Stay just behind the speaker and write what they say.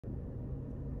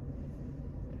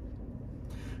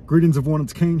Greetings everyone,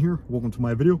 it's Cain here. Welcome to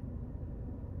my video.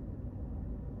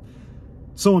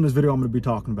 So in this video I'm going to be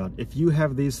talking about, if you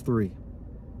have these three,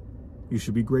 you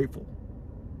should be grateful.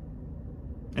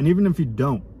 And even if you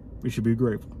don't, you should be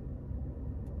grateful.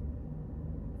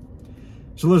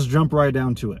 So let's jump right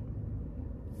down to it.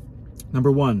 Number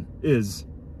one is,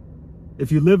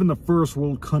 if you live in a first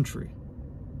world country.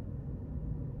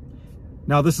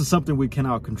 Now this is something we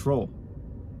cannot control.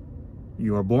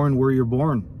 You are born where you're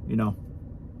born, you know.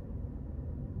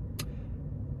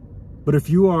 But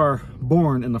if you are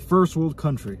born in a first world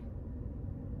country,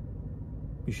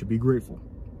 you should be grateful.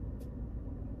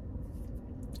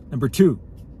 Number two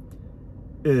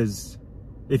is,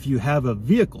 if you have a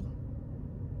vehicle.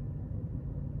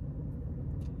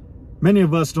 Many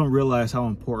of us don't realize how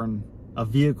important a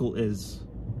vehicle is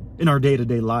in our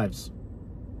day-to-day lives.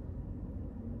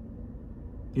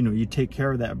 You know, you take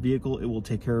care of that vehicle, it will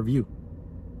take care of you.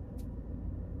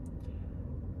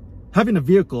 Having a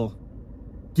vehicle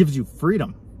gives you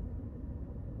freedom.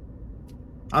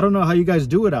 I don't know how you guys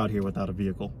do it out here without a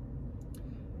vehicle.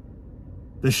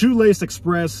 The Shoelace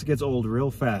Express gets old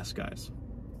real fast, guys.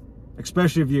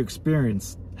 Especially if you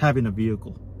experience having a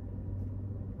vehicle.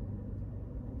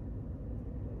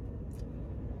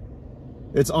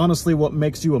 It's honestly what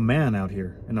makes you a man out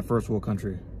here in a first world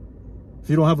country. If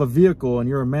you don't have a vehicle and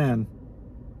you're a man,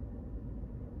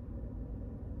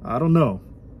 I don't know.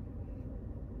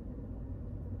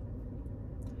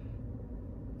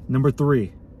 Number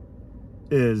three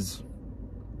is,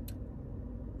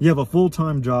 you have a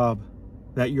full-time job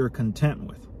that you're content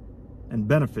with and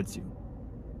benefits you.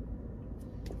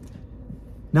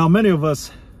 Now, many of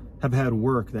us have had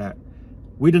work that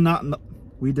we did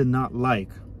not like.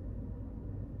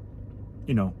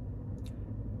 You know,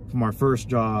 from our first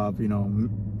job, you know,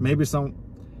 maybe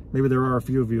there are a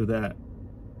few of you that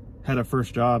had a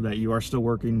first job that you are still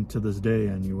working to this day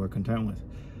and you are content with.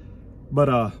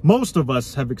 But most of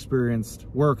us have experienced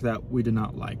work that we did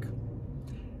not like,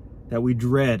 that we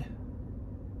dread,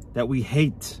 that we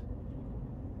hate,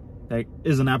 that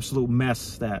is an absolute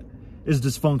mess, that is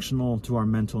dysfunctional to our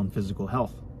mental and physical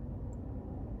health.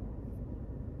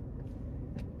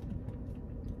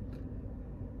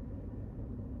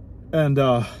 And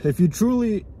if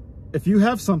you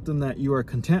have something that you are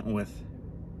content with,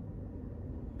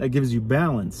 that gives you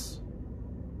balance,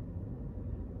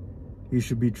 you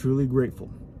should be truly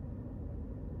grateful.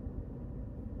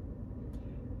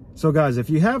 So guys, if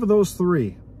you have those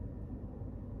three,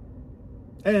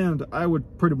 and I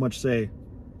would pretty much say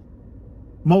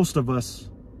many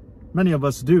of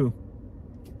us do,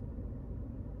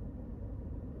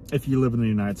 if you live in the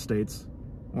United States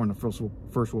or in a first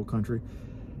world country,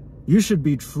 you should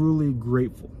be truly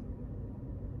grateful.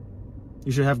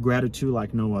 You should have gratitude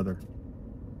like no other.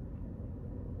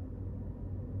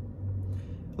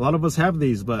 A lot of us have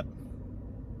these, but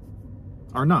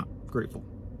are not grateful.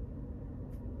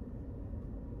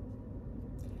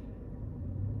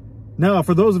 Now,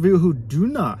 for those of you who do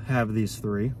not have these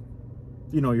three,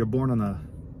 you know, you're born in a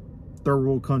third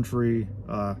world country,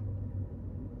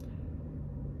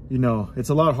 you know, it's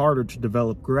a lot harder to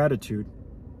develop gratitude.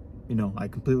 You know, I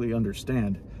completely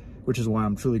understand, which is why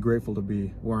I'm truly grateful to be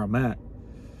where I'm at.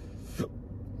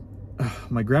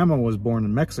 My grandma was born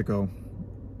in Mexico,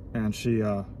 and she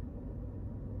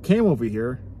came over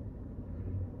here,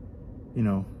 you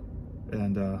know,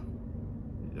 and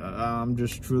I'm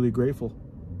just truly grateful.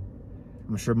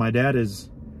 I'm sure my dad is.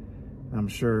 I'm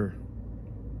sure,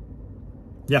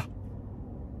 yeah.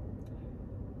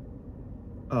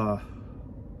 What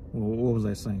was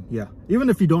I saying? Yeah, even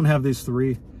if you don't have these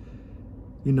three,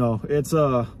 you know, it's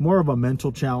more of a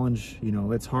mental challenge. You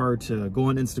know, it's hard to go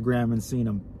on Instagram and see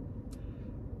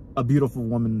a beautiful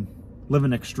woman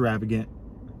living extravagant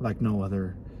like no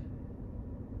other,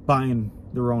 buying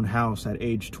their own house at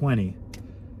age 20,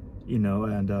 you know,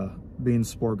 and being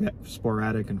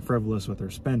sporadic and frivolous with their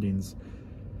spendings.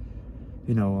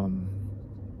 You know,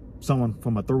 someone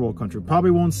from a third world country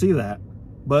probably won't see that,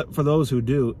 but for those who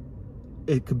do,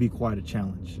 it could be quite a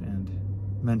challenge, and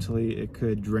mentally it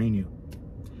could drain you.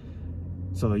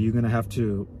 So you're gonna have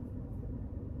to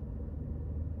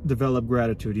develop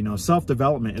gratitude. You know,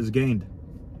 self-development is gained.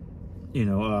 You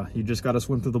know, you just got to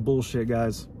swim through the bullshit,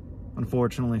 guys,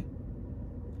 unfortunately.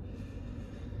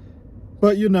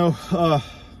 But, you know,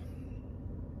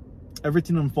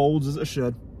 everything unfolds as it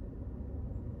should.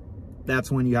 That's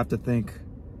when you have to think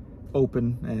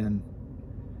open and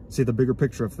see the bigger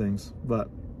picture of things. But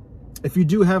if you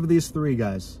do have these three,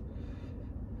 guys,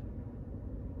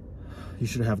 you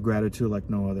should have gratitude like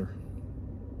no other.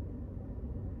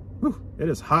 Whew, it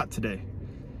is hot today.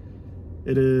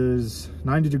 It is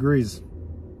 90 degrees.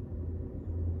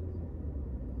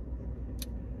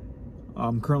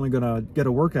 I'm currently gonna get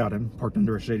a workout in, parked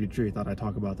under a shady tree. Thought I'd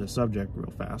talk about this subject real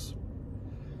fast.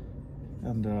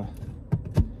 And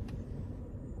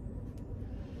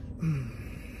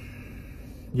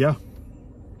yeah.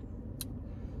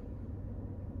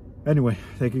 Anyway,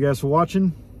 thank you guys for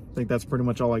watching. I think that's pretty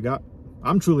much all I got.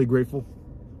 I'm truly grateful.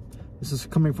 This is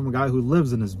coming from a guy who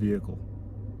lives in his vehicle.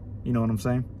 You know what I'm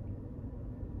saying?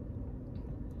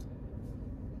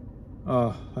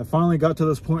 I finally got to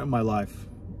this point in my life,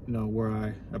 you know, where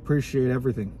I appreciate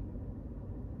everything,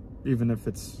 even if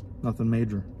it's nothing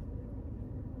major.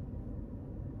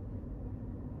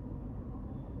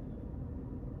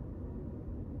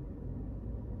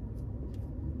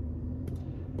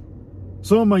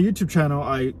 So on my YouTube channel,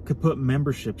 I could put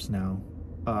memberships now.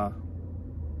 On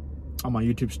my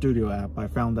YouTube Studio app, I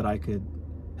found that I could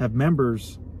have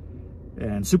members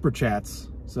and super chats.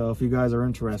 So if you guys are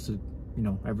interested, you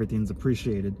know, everything's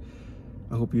appreciated.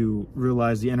 I hope you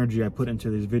realize the energy I put into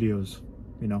these videos.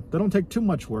 You know, they don't take too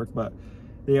much work, but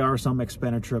they are some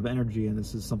expenditure of energy, and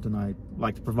this is something I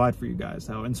like to provide for you guys.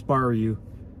 That'll inspire you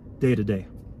day to day,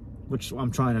 which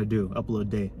I'm trying to do,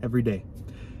 upload every day.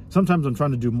 Sometimes I'm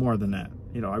trying to do more than that.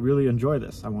 You know, I really enjoy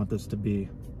this. I want this to be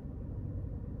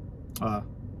a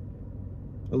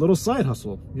little side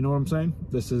hustle. You know what I'm saying?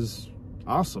 This is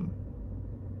awesome.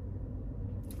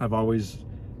 I've always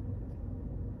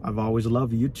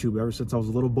loved YouTube ever since I was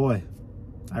a little boy.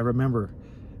 I remember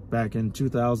back in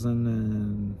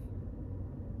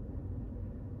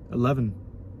 2011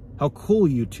 how cool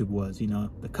YouTube was, you know,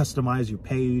 to customize your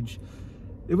page.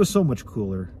 It was so much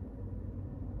cooler.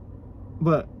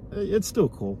 But it's still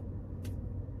cool,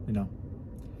 you know.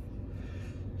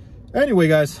 Anyway,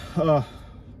 guys, thought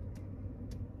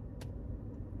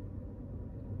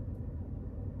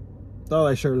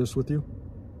I'd share this with you.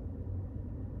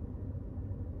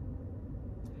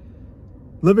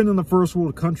 Living in the first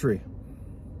world country,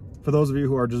 for those of you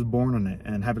who are just born in it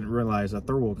and haven't realized a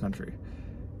third world country,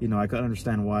 you know, I can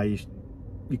understand why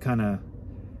you kind of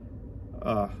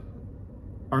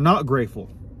are not grateful.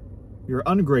 You're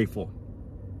ungrateful.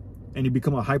 And you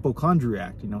become a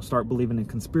hypochondriac, you know, start believing in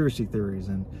conspiracy theories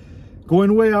and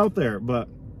going way out there. But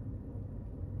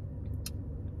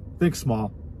think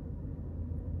small.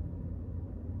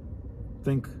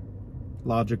 Think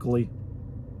logically.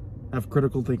 Have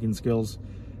critical thinking skills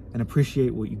and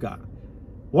appreciate what you got.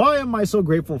 Why am I so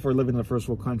grateful for living in the first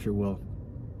world country? Well,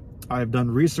 I've done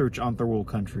research on third world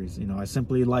countries. You know, I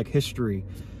simply like history.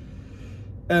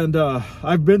 And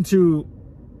I've been to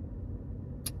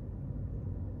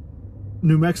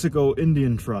New Mexico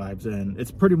Indian tribes, and it's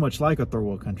pretty much like a third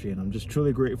world country, and I'm just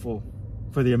truly grateful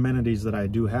for the amenities that I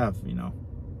do have. You know,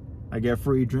 I get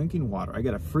free drinking water, I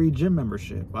get a free gym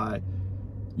membership, I'm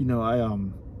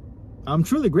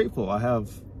truly grateful.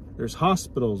 There's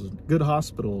hospitals, good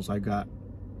hospitals. I got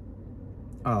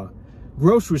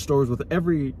grocery stores with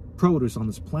every produce on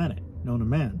this planet known to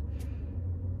man.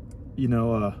 You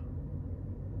know,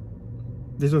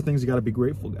 these are things you got to be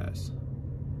grateful, guys.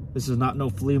 This is not no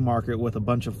flea market with a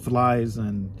bunch of flies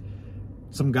and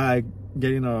some guy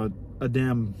getting a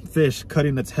damn fish,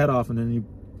 cutting its head off, and then you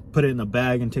put it in a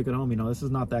bag and take it home. You know, this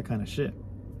is not that kind of shit.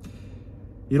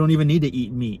 You don't even need to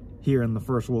eat meat here in the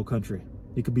first world country.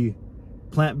 You could be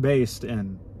plant-based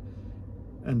and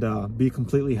be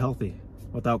completely healthy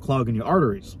without clogging your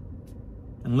arteries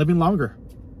and living longer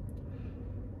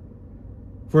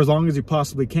for as long as you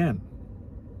possibly can,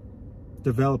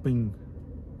 developing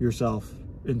yourself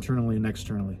internally and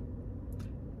externally,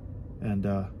 and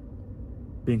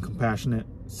being compassionate,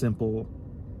 simple,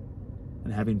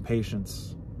 and having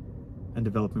patience, and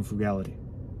developing frugality.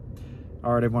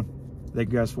 All right, everyone,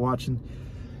 thank you guys for watching.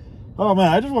 Oh man,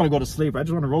 I just want to go to sleep. I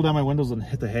just want to roll down my windows and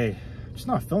hit the hay. I'm just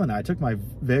not feeling it. I took my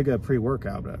Vega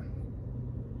pre-workout, but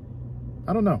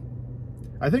I don't know.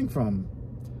 I think from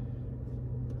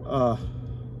I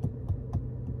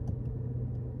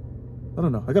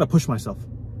don't know. I gotta push myself.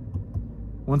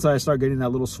 Once I start getting that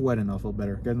little sweat in, I'll feel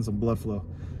better. Getting some blood flow.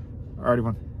 All right,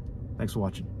 everyone. Thanks for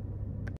watching.